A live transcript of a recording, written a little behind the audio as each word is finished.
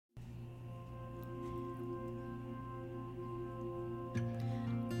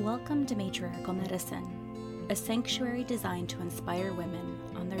Welcome to Matriarchal Medicine, a sanctuary designed to inspire women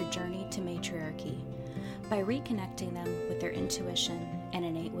on their journey to matriarchy by reconnecting them with their intuition and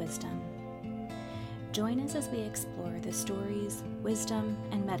innate wisdom. Join us as we explore the stories, wisdom,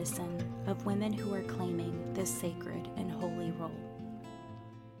 and medicine of women who are claiming this sacred and holy role.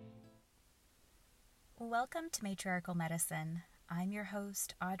 Welcome to Matriarchal Medicine. I'm your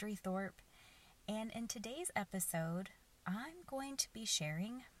host, Audrey Thorpe, and in today's episode, I'm going to be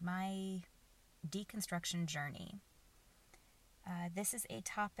sharing my deconstruction journey. This is a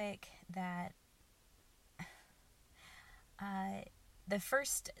topic that the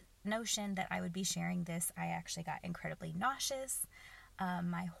first notion that I would be sharing this, I actually got incredibly nauseous.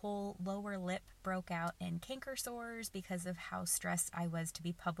 My whole lower lip broke out in canker sores because of how stressed I was to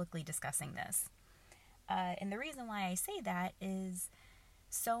be publicly discussing this. And the reason why I say that is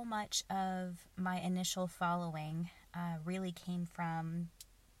so much of my initial following really came from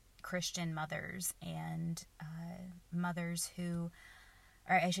Christian mothers and mothers who,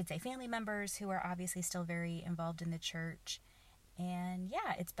 or I should say family members who are obviously still very involved in the church. And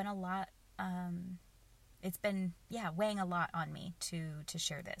yeah, it's been a lot, weighing a lot on me to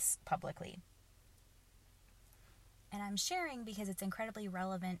share this publicly. And I'm sharing because it's incredibly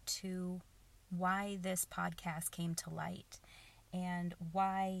relevant to why this podcast came to light and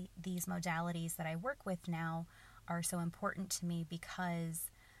why these modalities that I work with now are so important to me, because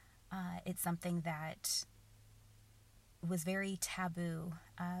it's something that was very taboo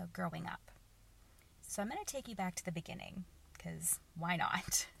growing up. So I'm going to take you back to the beginning, because why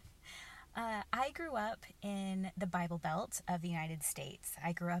not? I grew up in the Bible Belt of the United States.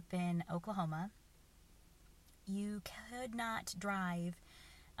 I grew up in Oklahoma. You could not drive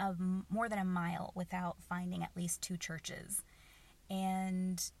more than a mile without finding at least 2 churches.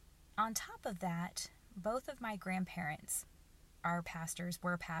 And on top of that, both of my grandparents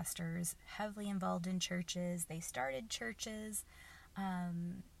were pastors, heavily involved in churches. They started churches.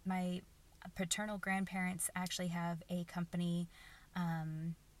 My paternal grandparents actually have a company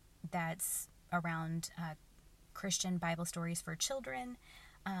that's around Christian Bible stories for children.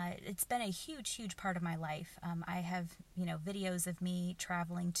 It's been a huge part of my life. I have, videos of me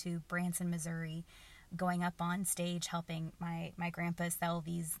traveling to Branson, Missouri, going up on stage, helping my grandpa sell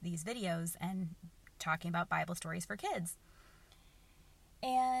these videos and talking about Bible stories for kids.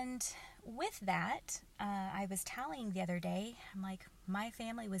 And with that, I was tallying the other day, I'm like, my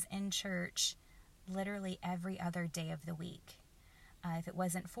family was in church literally every other day of the week. If it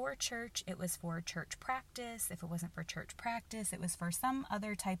wasn't for church, it was for church practice. If it wasn't for church practice, it was for some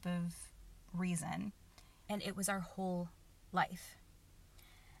other type of reason. And it was our whole life.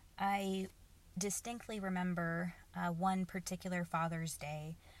 I distinctly remember one particular Father's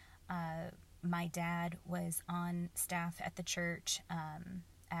Day. My dad was on staff at the church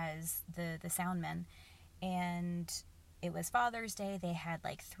as the soundman, and it was Father's Day. They had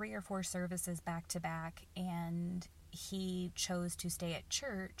like 3 or 4 services back to back, and he chose to stay at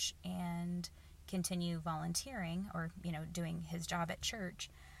church and continue volunteering or, doing his job at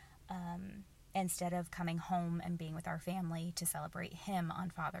church instead of coming home and being with our family to celebrate him on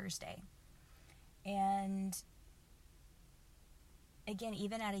Father's Day. And again,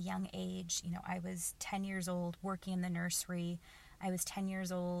 even at a young age, I was 10 years old working in the nursery. I was 10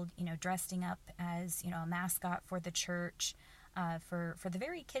 years old, dressing up as, a mascot for the church. For the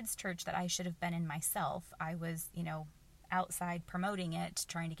very kids' church that I should have been in myself. I was, outside promoting it,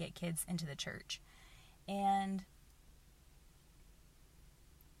 trying to get kids into the church. And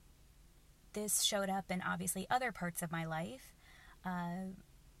this showed up in obviously other parts of my life.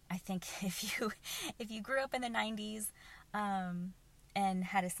 I think if you grew up in the 90s and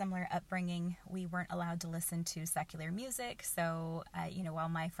had a similar upbringing, we weren't allowed to listen to secular music. So, while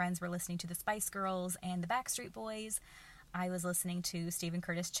my friends were listening to the Spice Girls and the Backstreet Boys, I was listening to Stephen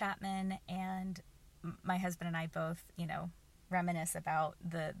Curtis Chapman, and my husband and I both, reminisce about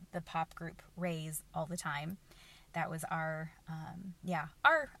the pop group Rays all the time. That was our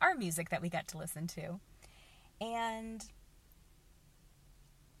music that we got to listen to. And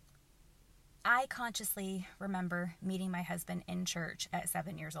I consciously remember meeting my husband in church at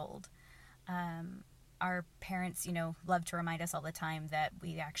 7 years old. Our parents, love to remind us all the time that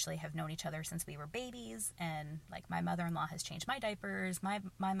we actually have known each other since we were babies. And like my mother-in-law has changed my diapers. My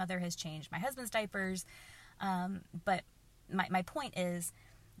mother has changed my husband's diapers. But my point is,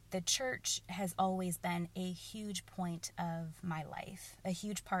 the church has always been a huge point of my life, a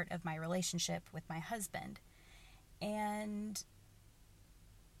huge part of my relationship with my husband. And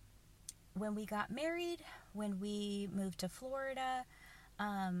when we got married, when we moved to Florida,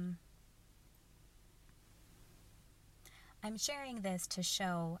 I'm sharing this to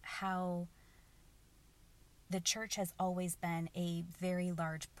show how the church has always been a very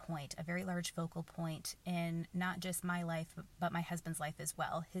large point, a very large focal point in not just my life, but my husband's life as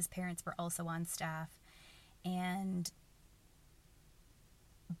well. His parents were also on staff, and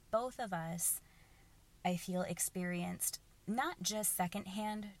both of us, I feel, experienced not just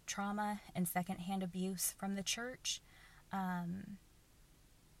secondhand trauma and secondhand abuse from the church,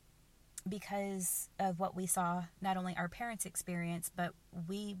 because of what we saw not only our parents experience, but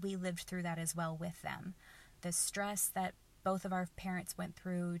we lived through that as well with them. The stress that both of our parents went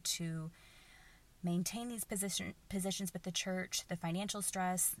through to maintain these positions with the church, the financial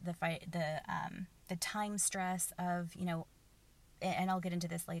stress, the time stress of, and I'll get into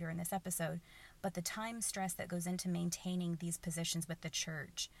this later in this episode, but the time stress that goes into maintaining these positions with the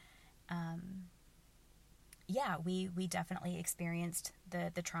church. We definitely experienced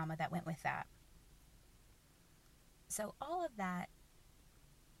the trauma that went with that. So all of that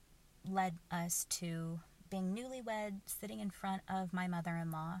led us to being newlywed, sitting in front of my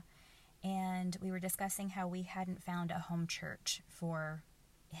mother-in-law, and we were discussing how we hadn't found a home church for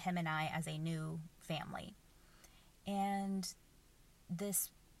him and I as a new family. And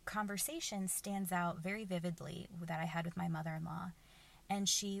this conversation stands out very vividly that I had with my mother-in-law, and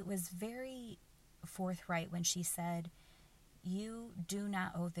she was very forthright when she said, "You do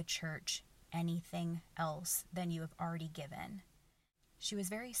not owe the church anything else than you have already given." She was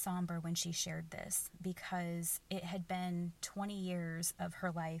very somber when she shared this, because it had been 20 years of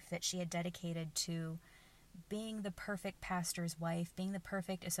her life that she had dedicated to being the perfect pastor's wife, being the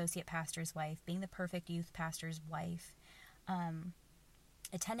perfect associate pastor's wife, being the perfect youth pastor's wife,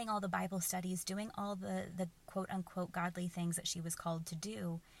 attending all the Bible studies, doing all the quote-unquote godly things that she was called to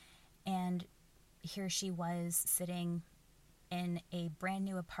do. And here she was sitting in a brand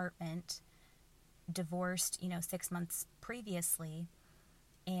new apartment, divorced, 6 months previously,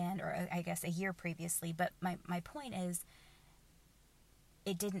 or I guess a year previously. But my point is,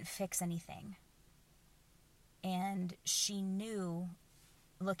 it didn't fix anything. And she knew,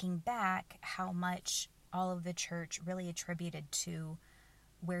 looking back, how much all of the church really attributed to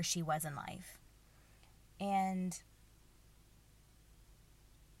where she was in life. And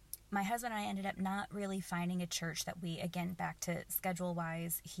my husband and I ended up not really finding a church that we, again, back to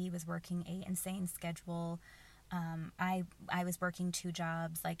schedule-wise, he was working an insane schedule. I was working 2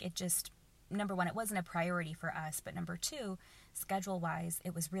 jobs. It just, number one, it wasn't a priority for us, but number two, schedule-wise,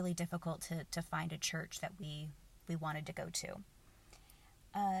 it was really difficult to find a church that we wanted to go to.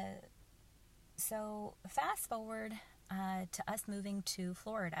 So fast forward to us moving to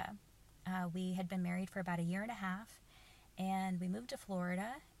Florida. We had been married for about a year and a half, and we moved to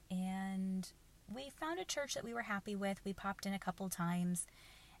Florida, and we found a church that we were happy with. We popped in a couple times.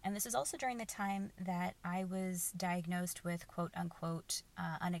 And this is also during the time that I was diagnosed with quote-unquote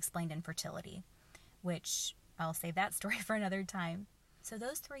unexplained infertility, which I'll save that story for another time. So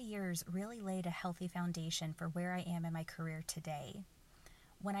those 3 years really laid a healthy foundation for where I am in my career today.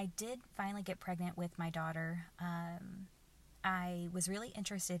 When I did finally get pregnant with my daughter, I was really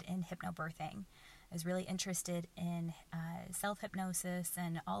interested in hypnobirthing. I was really interested in self-hypnosis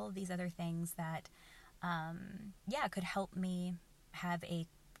and all of these other things that, could help me have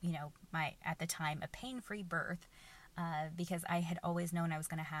at the time, a pain-free birth, because I had always known I was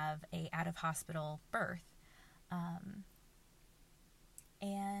going to have a out-of-hospital birth.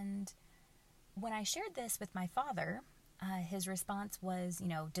 And when I shared this with my father, his response was,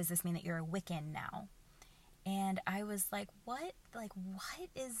 "Does this mean that you're a Wiccan now?" And I was like, what?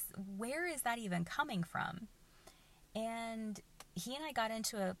 Where is that even coming from? And he and I got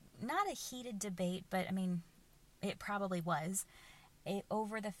into not a heated debate, but it probably was,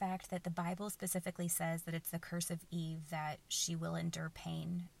 over the fact that the Bible specifically says that it's the curse of Eve that she will endure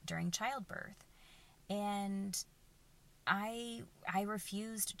pain during childbirth. And I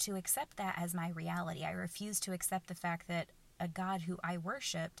refused to accept that as my reality. I refused to accept the fact that a God who I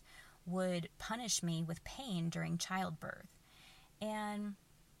worshipped would punish me with pain during childbirth. And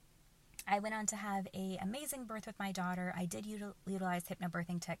I went on to have an amazing birth with my daughter. I did utilize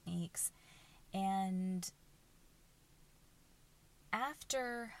hypnobirthing techniques. And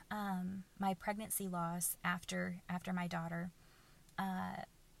after my pregnancy loss, after my daughter,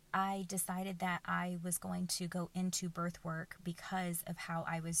 I decided that I was going to go into birth work because of how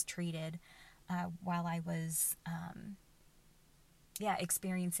I was treated while I was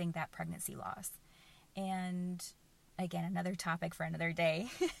experiencing that pregnancy loss. And again, another topic for another day.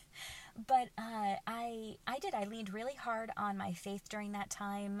 But I leaned really hard on my faith during that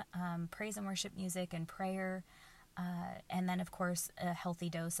time, praise and worship music and prayer. And then, of course, a healthy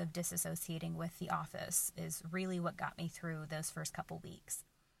dose of disassociating with the office is really what got me through those first couple weeks.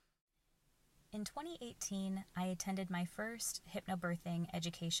 In 2018, I attended my first hypnobirthing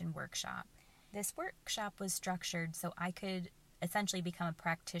education workshop. This workshop was structured so I could essentially become a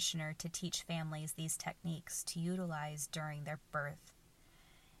practitioner to teach families these techniques to utilize during their birth.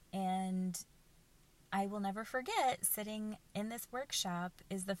 And I will never forget sitting in this workshop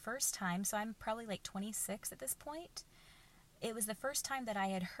is the first time, so I'm probably like 26 at this point. It was the first time that I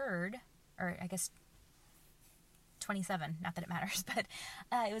had heard, or I guess 27, not that it matters, but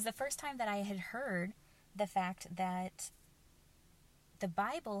it was the first time that I had heard the fact that the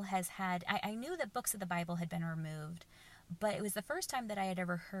Bible has had, I knew that books of the Bible had been removed, but it was the first time that I had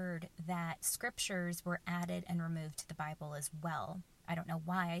ever heard that scriptures were added and removed to the Bible as well. I don't know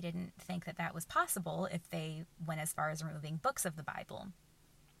why I didn't think that that was possible if they went as far as removing books of the Bible.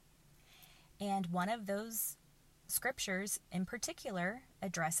 And one of those scriptures in particular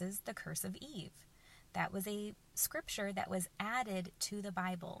addresses the curse of Eve. That was a scripture that was added to the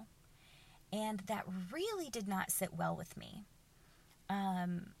Bible. And that really did not sit well with me.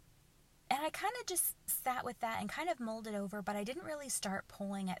 And I kind of just sat with that and kind of mulled it over, but I didn't really start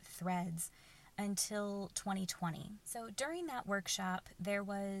pulling at threads until 2020. So during that workshop, there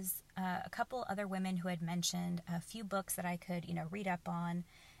was a couple other women who had mentioned a few books that I could, read up on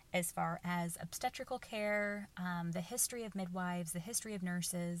as far as obstetrical care, the history of midwives, the history of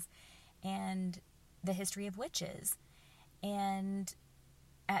nurses, and the history of witches. And,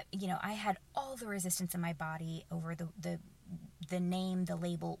 I had all the resistance in my body over the name, the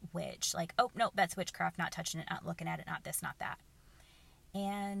label witch. Like, oh, no, that's witchcraft, not touching it, not looking at it, not this, not that.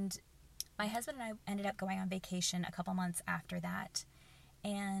 And my husband and I ended up going on vacation a couple months after that.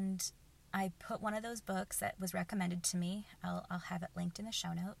 And I put one of those books that was recommended to me. I'll have it linked in the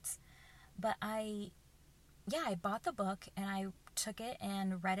show notes. But I bought the book and I took it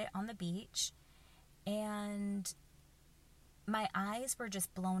and read it on the beach. And my eyes were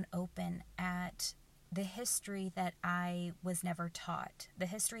just blown open at the history that I was never taught, the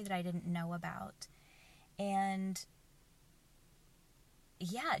history that I didn't know about. And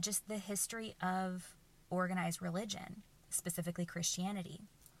just the history of organized religion, specifically Christianity.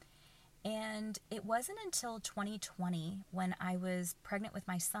 And it wasn't until 2020, when I was pregnant with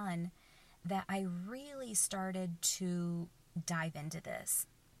my son, that I really started to dive into this.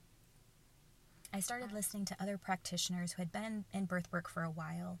 I started listening to other practitioners who had been in birth work for a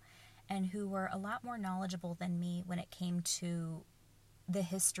while and who were a lot more knowledgeable than me when it came to the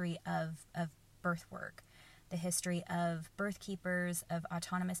history of birth work, the history of birth keepers, of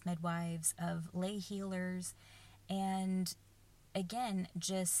autonomous midwives, of lay healers, and again,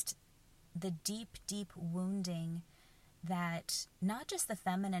 just the deep, deep wounding that not just the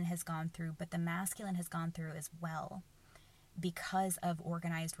feminine has gone through, but the masculine has gone through as well because of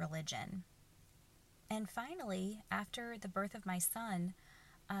organized religion. And finally, after the birth of my son,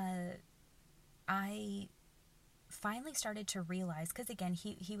 I finally started to realize, because again,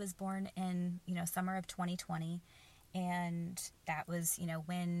 he was born in, summer of 2020, and that was,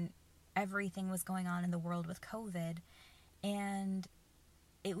 when everything was going on in the world with COVID, and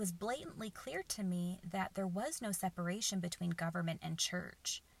it was blatantly clear to me that there was no separation between government and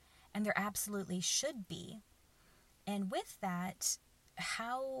church, and there absolutely should be. And with that,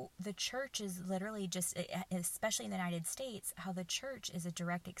 how the church is literally just, especially in the United States, how the church is a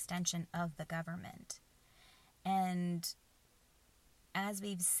direct extension of the government. And as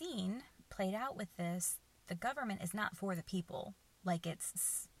we've seen played out with this, the government is not for the people like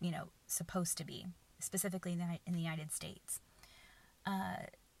it's, supposed to be, specifically in the United States.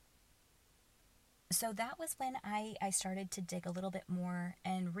 So that was when I started to dig a little bit more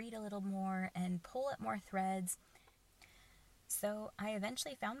and read a little more and pull at more threads. So I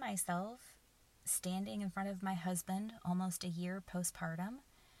eventually found myself standing in front of my husband almost a year postpartum,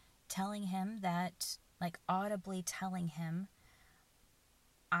 telling him that, audibly telling him,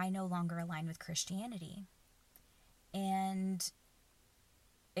 I no longer align with Christianity. And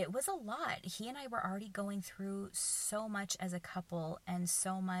it was a lot. He and I were already going through so much as a couple and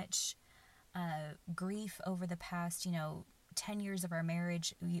so much grief over the past, 10 years of our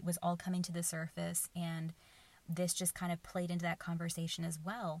marriage. It was all coming to the surface, and this just kind of played into that conversation as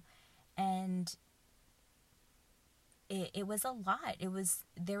well. And it was a lot.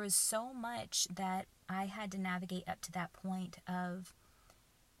 There was so much that I had to navigate up to that point of,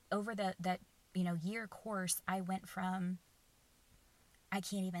 over that year course, I went from, I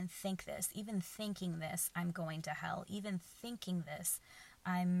can't even think this, even thinking this, I'm going to hell, even thinking this,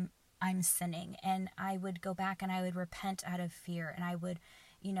 I'm sinning. And I would go back and I would repent out of fear, and I would,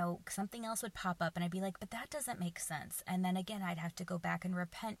 something else would pop up and I'd be like, but that doesn't make sense. And then again, I'd have to go back and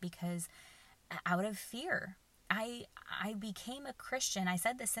repent because out of fear, I became a Christian. I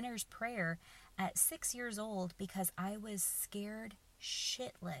said the sinner's prayer at 6 years old because I was scared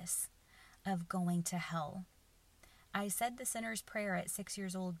shitless of going to hell. I said the sinner's prayer at 6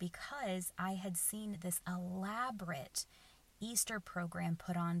 years old because I had seen this elaborate Easter program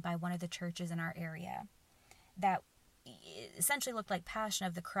put on by one of the churches in our area that essentially looked like Passion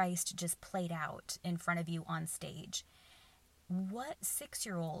of the Christ just played out in front of you on stage. What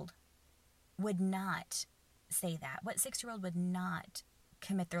 6-year-old would not say that? What 6-year-old would not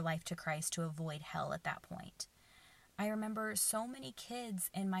commit their life to Christ to avoid hell at that point? I remember so many kids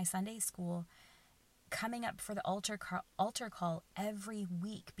in my Sunday school coming up for the altar call every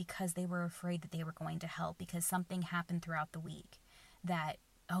week because they were afraid that they were going to hell because something happened throughout the week that,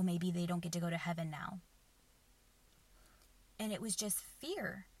 oh, maybe they don't get to go to heaven now. And it was just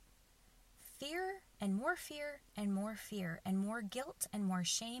fear. Fear and more fear and more fear and more guilt and more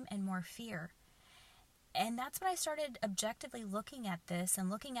shame and more fear. And that's when I started objectively looking at this and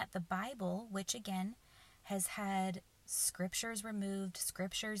looking at the Bible, which again has had scriptures removed,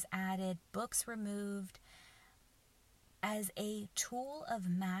 scriptures added, books removed, as a tool of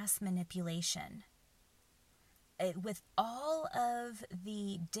mass manipulation. With all of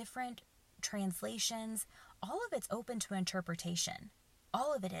the different translations, all of it's open to interpretation.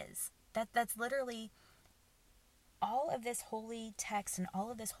 All of it is. That's literally all of this holy text and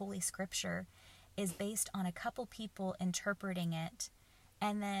all of this holy scripture is based on a couple people interpreting it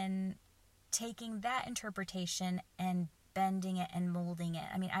and then taking that interpretation and bending it and molding it.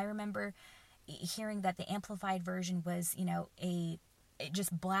 I mean, I remember hearing that the Amplified Version was,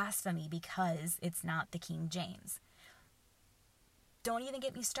 just blasphemy because it's not the King James. Don't even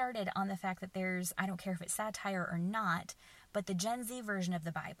get me started on the fact that there's, I don't care if it's satire or not, but the Gen Z version of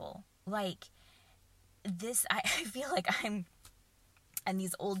the Bible, like this, I feel like I'm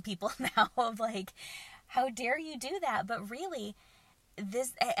these old people now of like, how dare you do that? But really,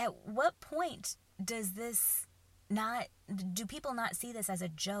 this, at what point does this not, do people not see this as a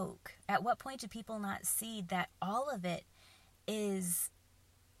joke? At what point do people not see that all of it is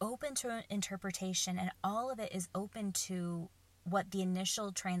open to interpretation and all of it is open to what the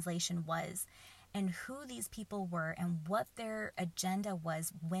initial translation was and who these people were and what their agenda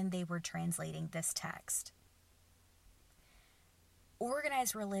was when they were translating this text?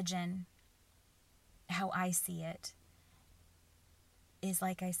 Organized religion, how I see it, is,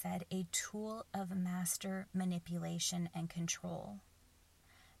 like I said, a tool of master manipulation and control.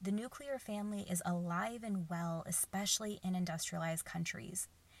 The nuclear family is alive and well, especially in industrialized countries.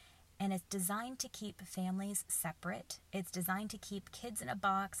 And it's designed to keep families separate. It's designed to keep kids in a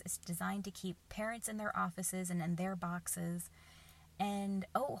box. It's designed to keep parents in their offices and in their boxes. And,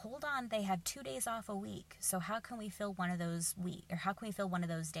 oh, hold on, they have 2 days off a week. So how can we fill one of those how can we fill one of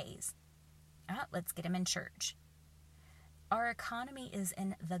those days? Let's get them in church. Our economy is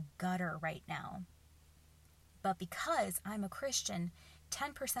in the gutter right now. But because I'm a Christian,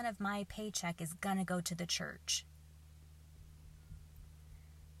 10% of my paycheck is gonna go to the church.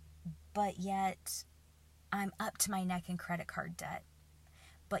 But yet, I'm up to my neck in credit card debt.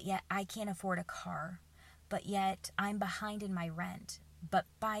 But yet, I can't afford a car. But yet, I'm behind in my rent. But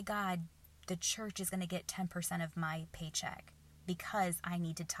by God, the church is going to get 10% of my paycheck because I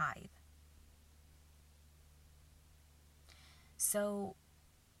need to tithe. So,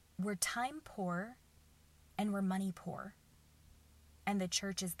 we're time poor and we're money poor. And the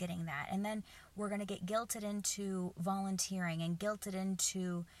church is getting that. And then we're going to get guilted into volunteering and guilted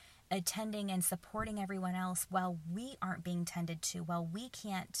into attending and supporting everyone else while we aren't being tended to, while we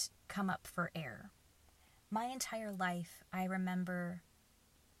can't come up for air. My entire life, I remember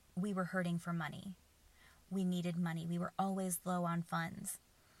we were hurting for money. We needed money. We were always low on funds.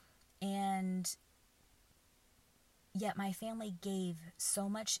 And yet my family gave so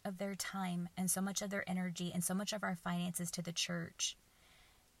much of their time and so much of their energy and so much of our finances to the church.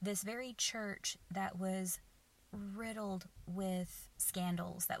 This very church that was riddled with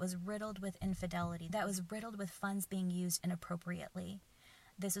scandals, that was riddled with infidelity, that was riddled with funds being used inappropriately.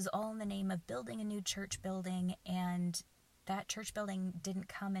 This was all in the name of building a new church building, and that church building didn't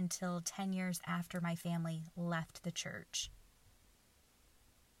come until 10 years after my family left the church.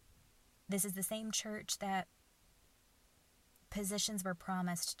 This is the same church that positions were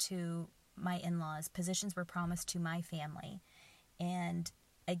promised to my in-laws, positions were promised to my family. And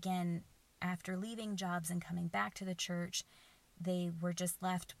again, after leaving jobs and coming back to the church, they were just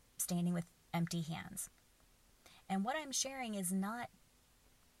left standing with empty hands. And what I'm sharing is not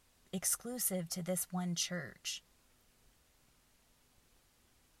exclusive to this one church.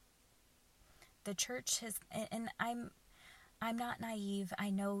 The church has, and I'm not naive. I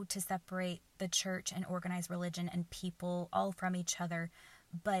know to separate the church and organized religion and people all from each other,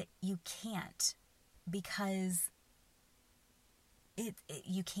 but you can't, because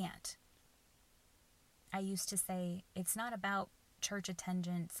you can't. I used to say, it's not about church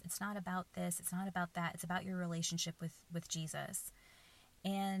attendance. It's not about this. It's not about that. It's about your relationship with Jesus.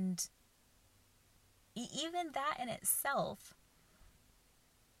 And even that in itself,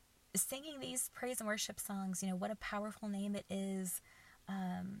 singing these praise and worship songs, what a powerful name it is.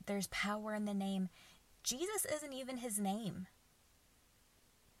 There's power in the name. Jesus isn't even his name.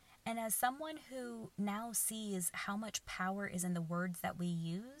 And as someone who now sees how much power is in the words that we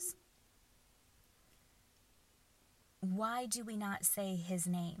use, why do we not say his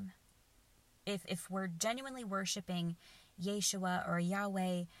name? If we're genuinely worshiping Yeshua or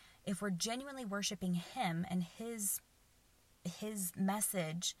Yahweh, if we're genuinely worshiping him and his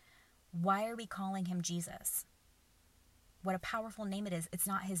message, why are we calling him Jesus? What a powerful name it is. It's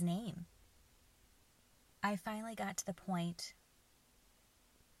not his name. I finally got to the point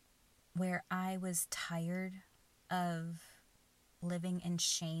where I was tired of living in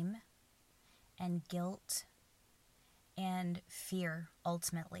shame and guilt and fear,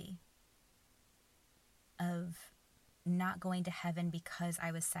 ultimately, of not going to heaven because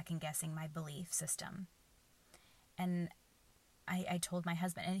I was second-guessing my belief system. And I told my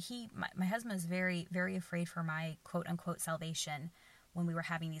husband, and my husband was very, very afraid for my quote-unquote salvation when we were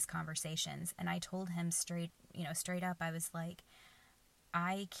having these conversations. And I told him straight up, I was like,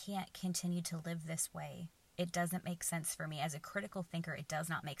 I can't continue to live this way. It doesn't make sense for me. As a critical thinker, it does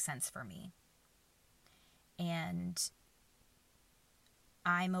not make sense for me. And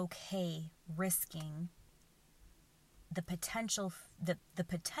I'm okay risking the potential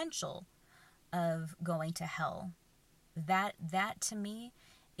of going to hell. That to me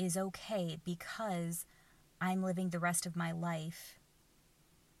is okay, because I'm living the rest of my life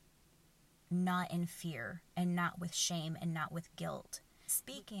not in fear and not with shame and not with guilt.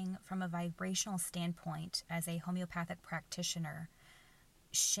 Speaking from a vibrational standpoint as a homeopathic practitioner,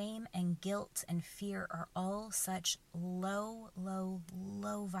 shame and guilt and fear are all such low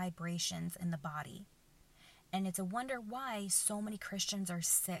vibrations in the body. And it's a wonder why so many Christians are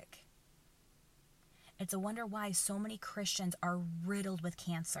sick. It's a wonder why so many Christians are riddled with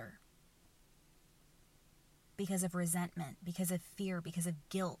cancer. Because of resentment, because of fear, because of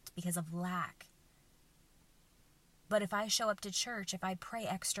guilt, because of lack. But if I show up to church, if I pray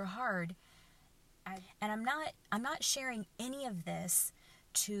extra hard, and I'm not sharing any of this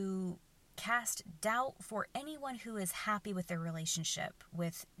to cast doubt for anyone who is happy with their relationship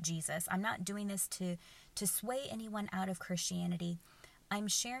with Jesus. I'm not doing this to sway anyone out of Christianity. I'm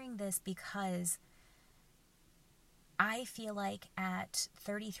sharing this because I feel like at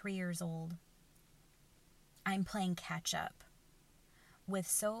 33 years old, I'm playing catch up with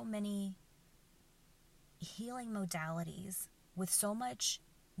so many healing modalities, with so much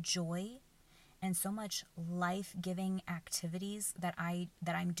joy and so much life-giving activities that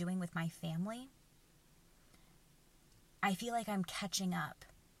I'm doing with my family. I feel like I'm catching up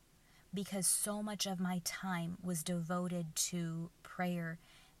because so much of my time was devoted to prayer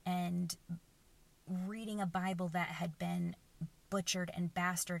and reading a Bible that had been butchered and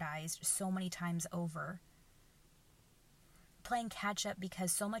bastardized so many times over. Playing catch up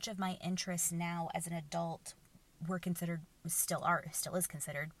because so much of my interests now as an adult still is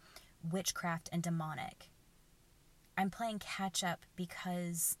considered witchcraft and demonic. I'm playing catch up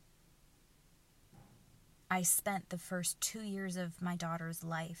because I spent the first 2 years of my daughter's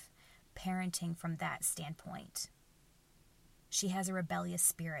life parenting from that standpoint. She has a rebellious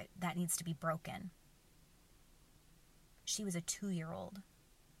spirit that needs to be broken. She was a 2-year-old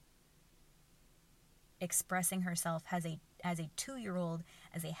expressing herself as a 2-year-old,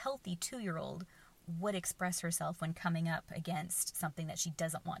 as a healthy 2-year-old would express herself when coming up against something that she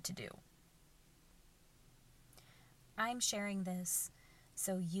doesn't want to do. I'm sharing this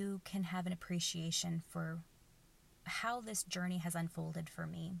so you can have an appreciation for how this journey has unfolded for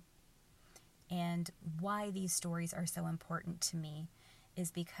me. And why these stories are so important to me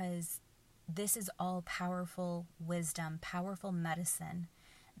is because this is all powerful wisdom, powerful medicine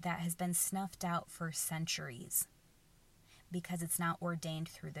that has been snuffed out for centuries because it's not ordained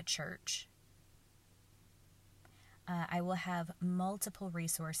through the church. I will have multiple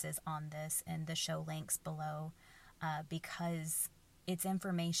resources on this in the show links below because it's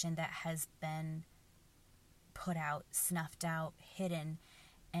information that has been put out, snuffed out, hidden,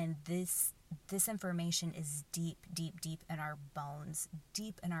 and this information is deep in our bones,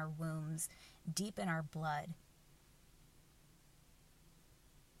 deep in our wombs, deep in our blood.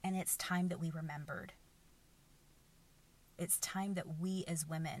 And it's time that we remembered. It's time that we as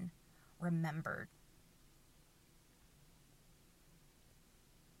women remembered.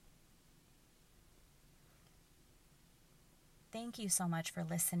 Thank you so much for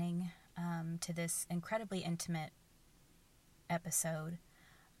listening to this incredibly intimate episode.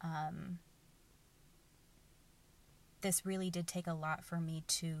 This really did take a lot for me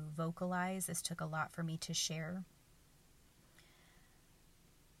to vocalize. This took a lot for me to share.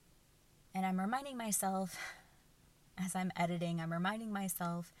 And I'm reminding myself as I'm editing, I'm reminding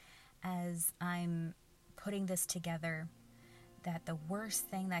myself as I'm putting this together that the worst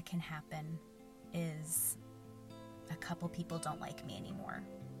thing that can happen is a couple people don't like me anymore.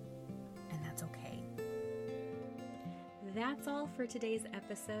 And that's okay. That's all for today's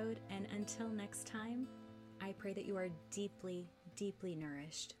episode. And until next time, I pray that you are deeply, deeply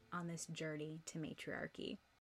nourished on this journey to matriarchy.